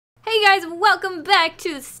Hey guys, welcome back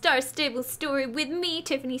to the Star Stable story with me,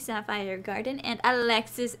 Tiffany SapphireGarden, and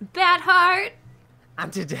Alexis Badheart.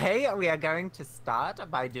 And today we are going to start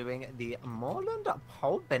by doing the Moorland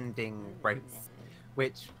pole bending race,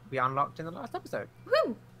 which we unlocked in the last episode.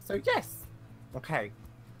 Woo! So yes. Okay.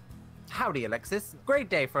 Howdy, Alexis. Great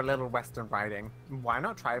day for a little western riding. Why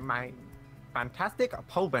not try my fantastic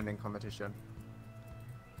pole bending competition?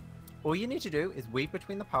 All you need to do is weave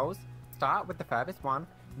between the poles, start with the furthest one,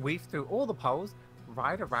 weave through all the poles,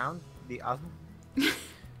 ride around the other.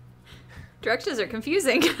 Directions are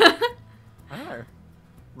confusing. Oh.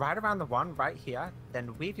 Ride around the one right here,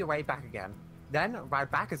 then weave your way back again. Then ride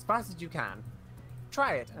back as fast as you can.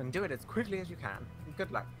 Try it and do it as quickly as you can.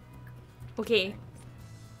 Good luck. Okay.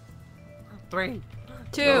 3,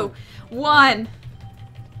 2, 1.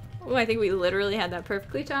 Oh, I think we literally had that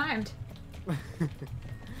perfectly timed.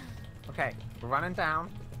 Okay, we're running down.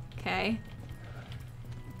 Okay.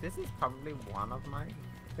 This is probably one of my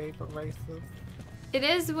favorite races. It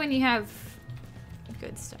is when you have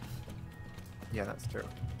good stuff. Yeah, that's true.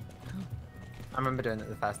 I remember doing it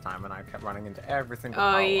the first time and I kept running into every single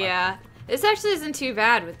Oh pole. yeah. This actually isn't too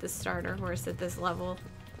bad with the starter horse at this level.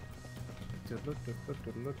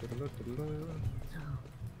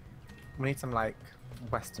 We need some like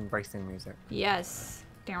western racing music. Yes.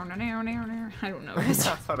 Down, down, down, down. I don't know. That's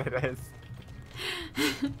what it is.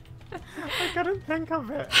 I couldn't think of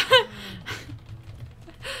it.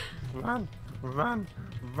 Run, run,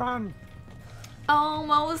 run.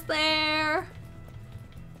 Almost there.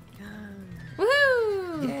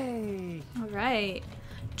 Woohoo! Yay! All right.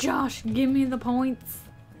 Josh, give me the points.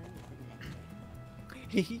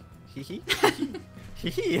 Hee hee hee hee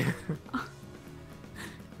hee.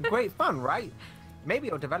 Great fun, right? Maybe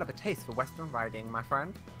you'll develop a taste for western riding, my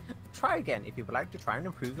friend. Try again if you would like to try and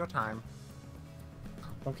improve your time.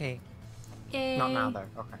 Okay. Yay. Not now, though.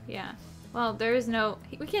 Okay. Yeah. Well, there is no...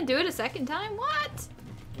 We can't do it a second time? What?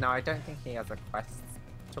 No, I don't think he has a quest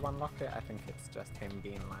to unlock it. I think it's just him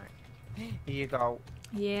being like, here you go.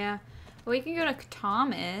 Yeah. Well, we can go to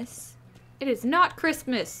Thomas. It is not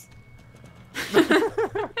Christmas.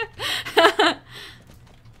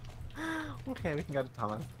 Okay, we can go to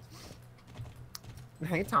Thomas.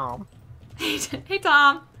 Hey, Tom. Hey,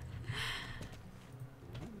 Tom.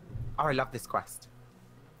 Oh, I love this quest.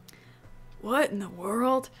 What in the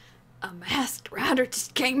world? A masked rider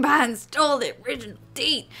just came by and stole the original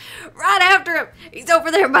deed. Right after him. He's over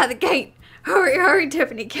there by the gate. Hurry, hurry,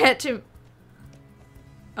 Tiffany, catch him.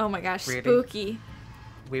 Oh my gosh, Really? spooky.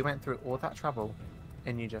 We went through all that trouble,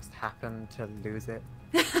 and you just happened to lose it.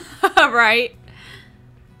 Right.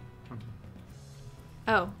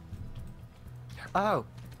 Oh. Oh,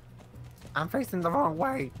 I'm facing the wrong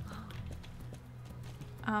way.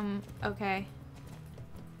 Okay.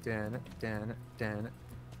 Dun it, dun it, dun it.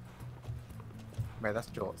 Wait, that's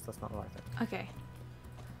Jorts. That's not the right thing. Okay.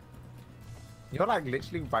 You're like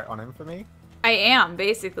literally right on him for me. I am,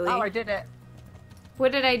 basically. Oh, I did it.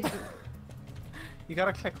 What did I do? You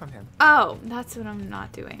gotta click on him. Oh, that's what I'm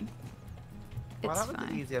not doing. Well, It's that was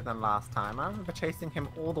fine. easier than last time. I remember chasing him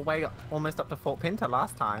all the way almost up to Fort Pinta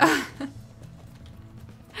last time.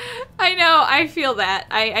 I know, I feel that.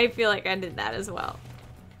 I feel like I did that as well.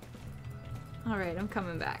 Alright, I'm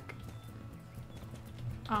coming back.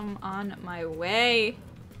 I'm on my way.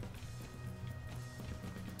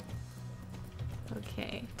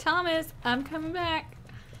 Okay, Thomas, I'm coming back.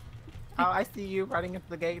 Oh, I see you running into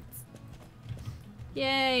the gates.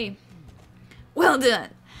 Yay. Well done.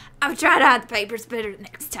 I'll try to hide the papers better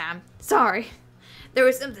next time. Sorry. There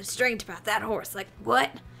was something strange about that horse. Like,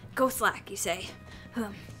 what? Go slack, you say? I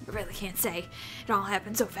really can't say. It all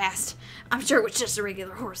happened so fast. I'm sure it was just a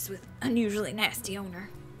regular horse with unusually nasty owner.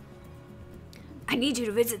 I need you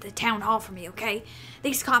to visit the town hall for me, okay?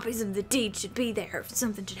 These copies of the deed should be there if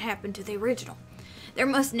something should happen to the original. There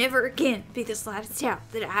must never again be the slightest doubt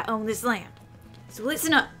that I own this land. So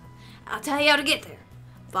listen up. I'll tell you how to get there.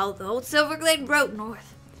 Follow the old Silverglade Road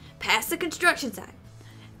north. Past the construction site.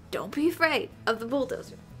 Don't be afraid of the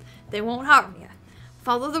bulldozer. They won't harm you.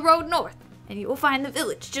 Follow the road north, and you will find the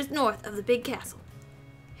village just north of the big castle.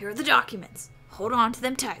 Here are the documents. Hold on to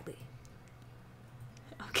them tightly.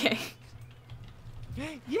 Okay.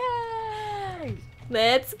 Yay!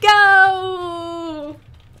 Let's go!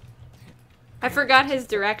 I forgot his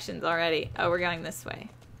directions already. Oh, we're going this way.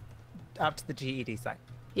 Up to the GED site.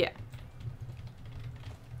 Yeah.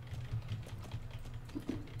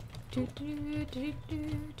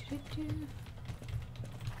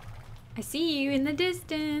 I see you in the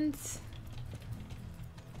distance.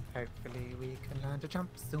 Hopefully we can learn to jump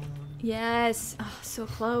soon. Yes. Oh, so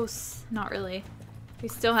close. Not really. We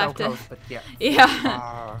still So have to. close, but yeah.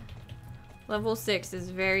 Yeah. Level 6 is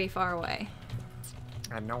very far away.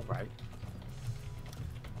 I know, right?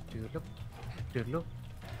 Doodle, doodle.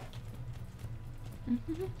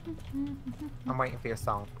 I'm waiting for your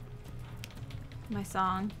song. My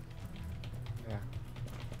song. Yeah.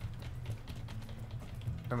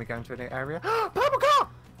 When we go into a new area. Purple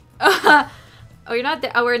car! Oh, you're not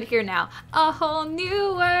there. Oh, we're in here now. A whole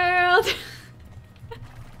new world.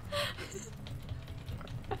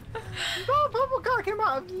 No, purple car came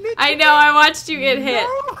out. I know. I watched you get hit.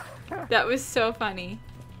 No. That was so funny.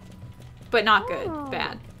 But not good.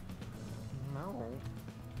 Bad. No.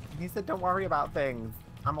 He said don't worry about things.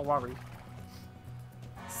 I'm a worry.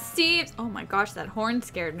 Steve. Oh my gosh, that horn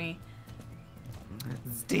scared me.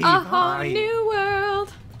 Steve, A whole hi. new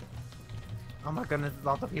world. Oh my goodness, there's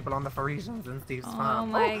lots of people on the Parisians in Steve's Oh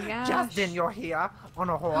farm. my gosh. Justin, you're here on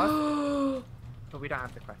a horse. But we don't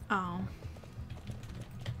have the quest. Oh.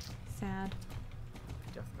 Sad.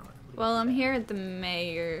 Just not. Well, I'm here at the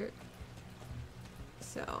mayor.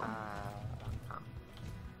 So.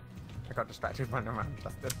 I got distracted running around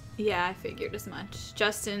Justin. Yeah, I figured as much.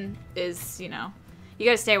 Justin is, you know, you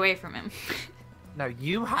gotta stay away from him. No,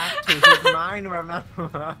 you have to. He's mine,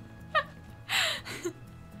 remember?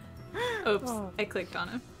 Oops, Oh. I clicked on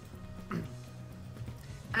him.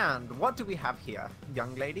 And what do we have here?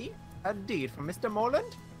 Young lady? A deed from Mr.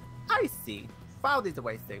 Morland? I see. File these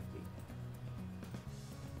away safely.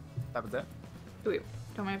 That was it? Wait,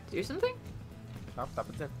 don't I have to do something? Oh, that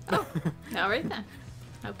was it. Oh, all right then.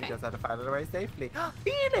 We Okay. just had to file it away safely.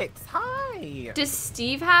 Felix, hi! Does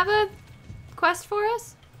Steve have a quest for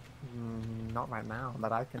us? Not right now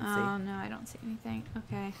that I can Oh, see. no, I don't see anything.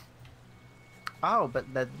 Okay. Oh, but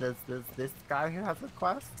there's this guy who has a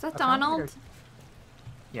quest. Is that I can't Donald? figure-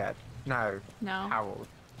 Yeah. No. No. Harold.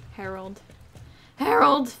 Harold.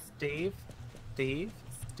 Harold! Steve, do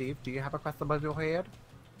you have a quest above your head?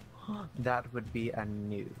 That would be a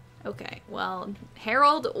new. Okay, well,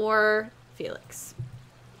 Harold or Felix?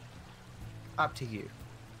 Up to you.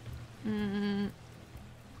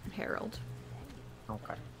 Harold.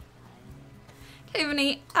 Okay.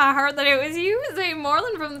 Tiffany, I heard that it was you, Zay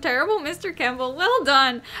Moreland from the terrible Mr. Kemble. Well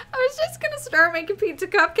done. I was just gonna start making pizza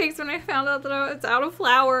cupcakes when I found out that I was out of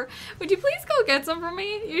flour. Would you please go get some for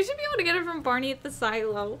me? You should be able to get it from Barney at the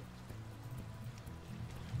silo.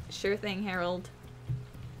 Sure thing, Harold.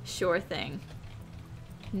 Sure thing.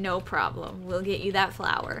 No problem. We'll get you that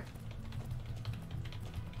flour.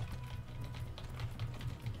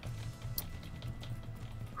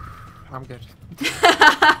 I'm good.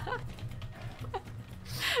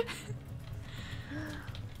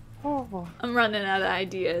 Oh. I'm running out of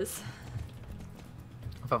ideas.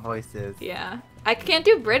 For voices. Yeah. I can't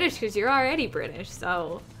do British because you're already British,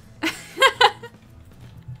 so.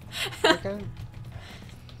 Okay.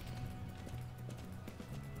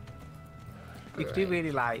 You could do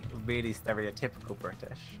really really stereotypical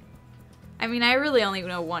British. I mean, I really only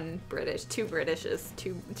know one British. Two Britishes.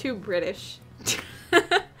 Two British.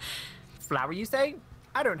 Flour, you say?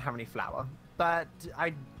 I don't have any flour, but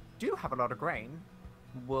I do have a lot of grain.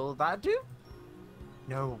 Will that do?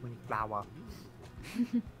 No, we need flour.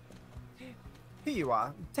 Here you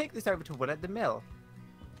are. Take this over to Will at the mill.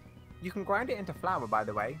 You can grind it into flour, by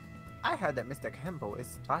the way. I heard that Mr. Campbell is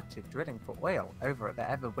started drilling for oil over at the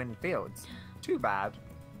Everwind Fields. Too bad.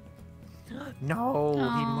 No,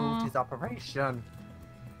 he moved his operation.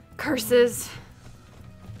 Curses.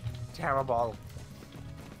 Terrible.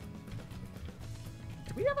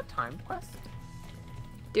 Do we have a timed quest?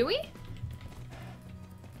 Do we?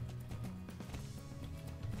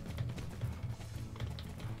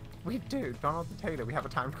 We do. Donald the Tailor, we have a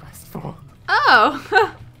timed quest for.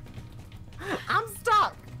 Oh! I'm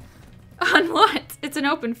stuck! On what? It's an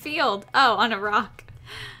open field. Oh, on a rock.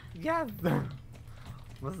 Yes!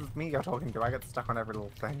 This is me you're talking to. I get stuck on every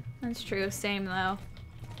little thing. That's true. Same, though.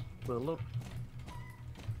 Little.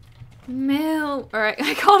 Mill. Alright,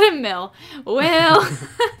 I called him Mill. Will.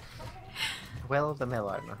 Will the mill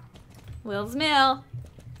owner. Will's Mill.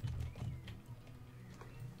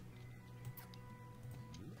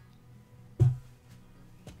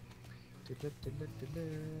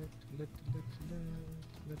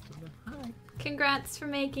 Hi. Congrats for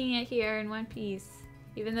making it here in one piece.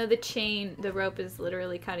 Even though the rope is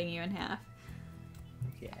literally cutting you in half.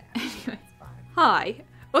 Yeah. Anyways. Fine. Hi,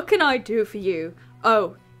 what can I do for you?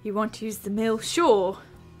 Oh, you want to use the mill? Sure.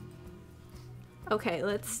 Okay,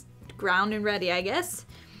 let's ground and ready, I guess.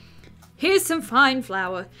 Here's some fine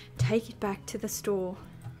flour. Take it back to the store.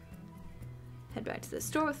 Head back to the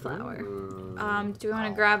store with flour. Do we want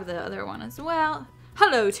to grab the other one as well?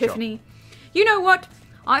 Hello, Tiffany. You know what?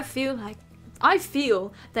 I feel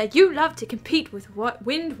that you love to compete with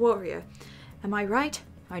Wind Warrior. Am I right?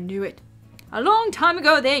 I knew it. A long time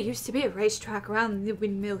ago, there used to be a racetrack around the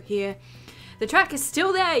windmill here. The track is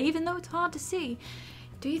still there, even though it's hard to see.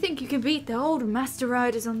 Do you think you can beat the old master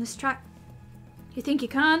riders on this track? You think you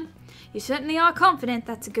can? You certainly are confident,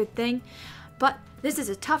 that's a good thing. But this is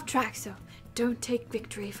a tough track, so don't take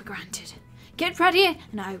victory for granted. Get ready,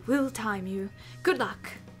 and I will time you. Good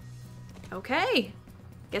luck. Okay.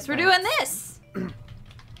 Guess we're doing this.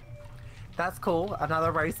 That's cool.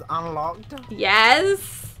 Another race unlocked.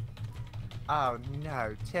 Yes. Oh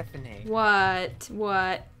no, Tiffany. What?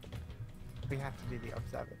 What? We have to do the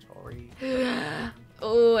observatory.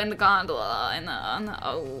 Oh, and the gondola, and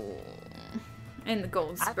and the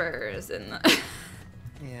gold spurs, and the...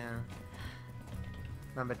 Yeah.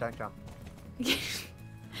 Remember, don't jump.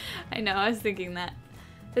 I know, I was thinking that.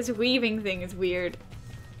 This weaving thing is weird.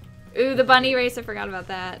 Ooh, the bunny race, I forgot about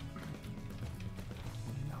that.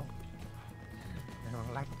 No. I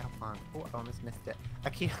don't like that one. Oh, I almost missed it.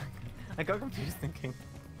 I got confused thinking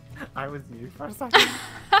I was you for a second. So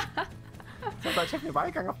I was like, Tiffany, why are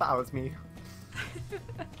you going off that? Was me.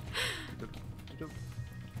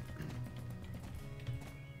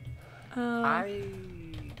 I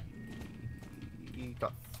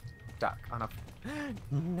got stuck on a...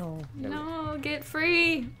 No. No, get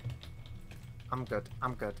free. I'm good.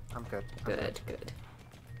 I'm good. I'm good. I'm Good, good.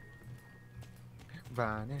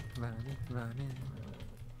 Running, running, running.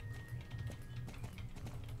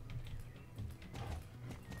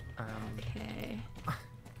 Okay.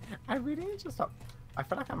 I really need to stop. I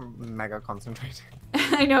feel like I'm mega concentrating.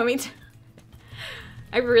 I know, me too.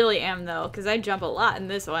 I really am, though, because I jump a lot in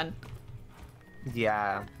this one.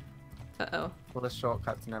 Yeah. Uh-oh. All the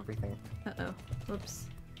shortcuts and everything. Uh-oh. Whoops.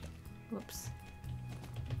 Whoops.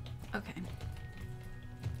 Okay.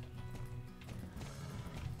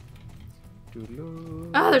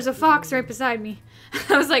 Oh, there's a fox right beside me.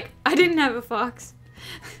 I was like, I didn't have a fox.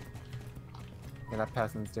 Yeah, that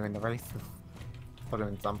person's doing the races. Or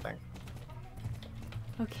doing something.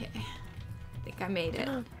 Okay. I think I made it.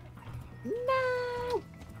 No!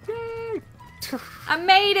 Yay! I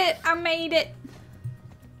made it! I made it!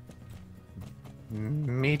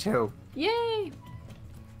 Me too. Yay!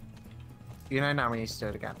 You know now we need to do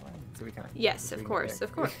it again, right? So we can. Yes, of course,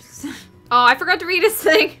 of course. Oh, I forgot to read his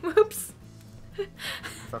thing. Whoops.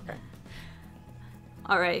 It's okay.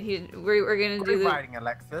 Alright, we're gonna do Great the... riding,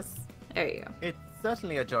 Alexis. There you go. It's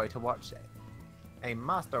certainly a joy to watch a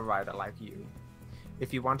master rider like you.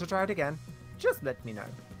 If you want to try it again, just let me know.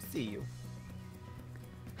 See you.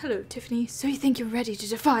 Hello, Tiffany. So you think you're ready to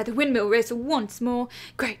defy the windmill racer once more?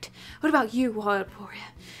 Great. What about you, Wild Warrior?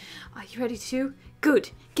 Are you ready too? Good.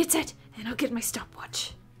 Get set, and I'll get my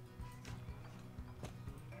stopwatch.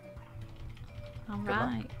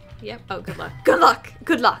 Alright. Yep. Oh, good luck. Good luck!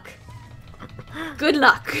 Good luck! Good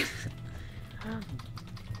luck!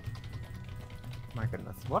 My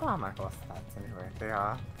goodness, what are my horse stats anyway? They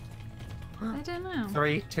are I don't know.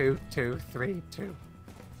 3, 2, 2, 3, 2.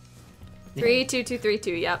 3, 2, 2, 3,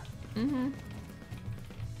 2. Yep. Mm-hmm.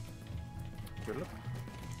 Good luck.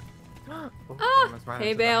 Oh, Ah! almost ran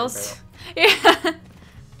Hay into the bales. hay bale. Yeah.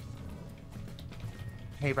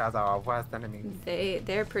 Hay bales are our worst enemies.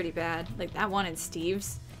 They're pretty bad. Like that one in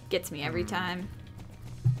Steve's gets me every time.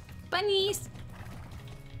 Bunnies.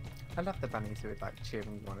 I love the bunnies who would like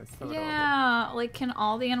cheering you on. It's so adorable. Yeah. Like, can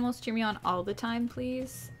all the animals cheer me on all the time,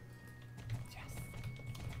 please? Yes.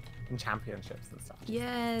 And championships and stuff.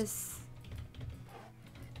 Yes.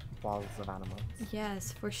 Balls of animals.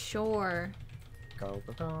 Yes, for sure. Go,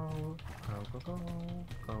 go, go. Go, go, go.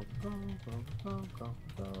 Go, go, go, go, go,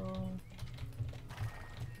 go.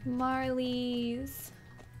 Marley's.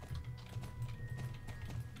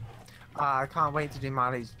 I can't wait to do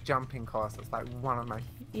Marley's jumping course. It's like one of my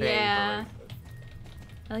favorite Yeah. races.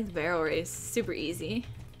 I like the barrel race. Super easy.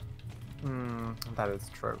 That is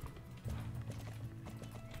true.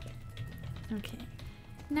 Okay.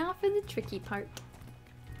 Now for the tricky part.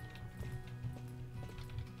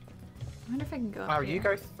 I wonder if I can go up Oh, here. you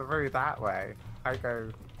go through that way. I go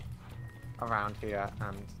around here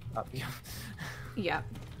and up here. Yeah.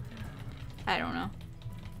 I don't know.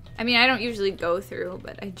 I mean, I don't usually go through,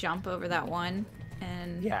 but I jump over that one,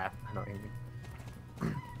 and... Yeah, I know what you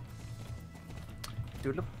mean.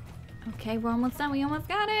 Doodle. Okay, we're almost done. We almost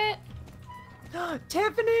got it.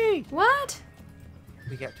 Tiffany! What?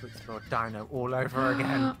 We get to explore Dino all over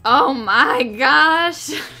again. Oh my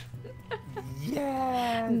gosh.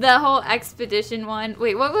 Yeah. The whole expedition one.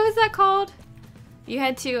 Wait, what was that called? You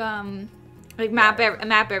had to, like, map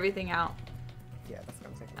everything out. Yeah, that's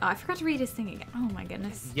gonna take Oh, I forgot to read his thing again. Oh my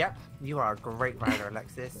goodness. Yep, you are a great rider,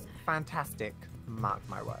 Alexis. Fantastic. Mark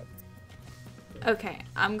my words. Okay,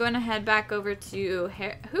 I'm going to head back over to...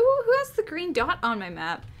 Who has the green dot on my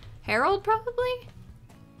map? Harold, probably?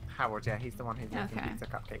 Howard, yeah, he's the one who's making pizza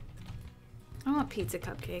cupcakes. I want pizza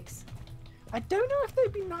cupcakes. I don't know if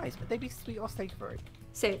they'd be nice, but they'd be sweet or savory.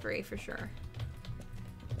 Savory, for sure.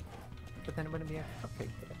 But then it wouldn't be a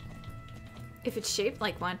cupcake, would it? If it's shaped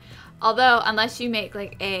like one. Although, unless you make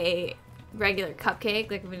like a regular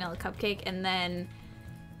cupcake, like a vanilla cupcake, and then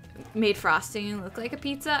made frosting look like a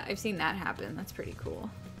pizza, I've seen that happen. That's pretty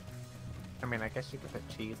cool. I mean, I guess you could put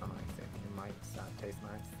cheese on icing. It might taste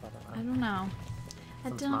nice. I don't know.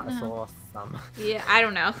 Some tomato sauce, some... Yeah, I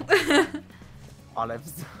don't know.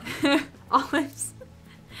 Olives. Olives.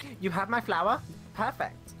 You have my flour?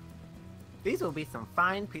 Perfect. These will be some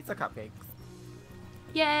fine pizza cupcakes.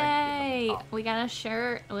 Yay! We got a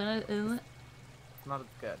shirt. It's not as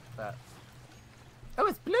good, but... Oh,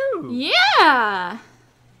 it's blue! Yeah!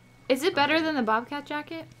 Is it better than the Bobcat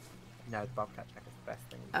jacket? No, the Bobcat jacket is the best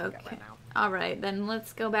thing we can get right now. Alright, then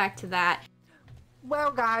let's go back to that.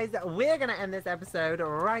 Well, guys, we're going to end this episode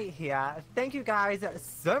right here. Thank you guys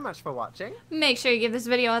so much for watching. Make sure you give this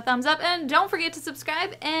video a thumbs up, and don't forget to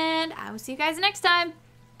subscribe, and I will see you guys next time.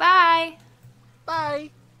 Bye!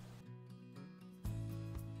 Bye!